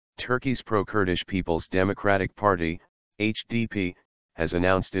Turkey's pro-Kurdish People's Democratic Party, HDP, has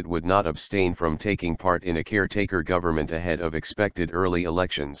announced it would not abstain from taking part in a caretaker government ahead of expected early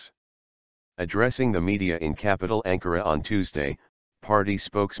elections. Addressing the media in capital Ankara on Tuesday, party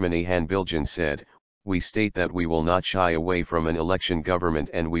spokesman Ayhan Bilgen said, "We state that we will not shy away from an election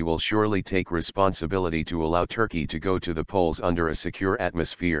government and we will surely take responsibility to allow Turkey to go to the polls under a secure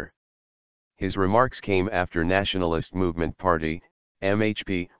atmosphere." His remarks came after Nationalist Movement Party,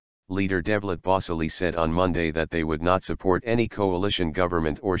 MHP, leader Devlet Bahcelli said on Monday that they would not support any coalition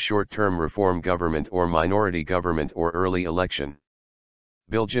government or short-term reform government or minority government or early election.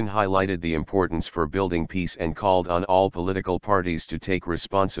 Bilgen highlighted the importance for building peace and called on all political parties to take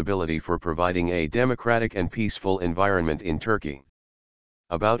responsibility for providing a democratic and peaceful environment in Turkey.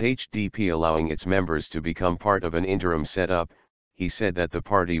 About HDP allowing its members to become part of an interim setup, he said that the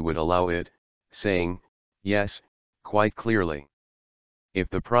party would allow it, saying, "Yes, quite clearly. If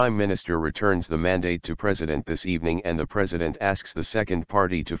the Prime Minister returns the mandate to President this evening and the President asks the second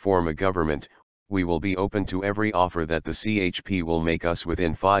party to form a government, we will be open to every offer that the CHP will make us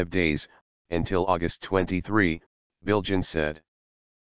within 5 days, until August 23, Bilgen said.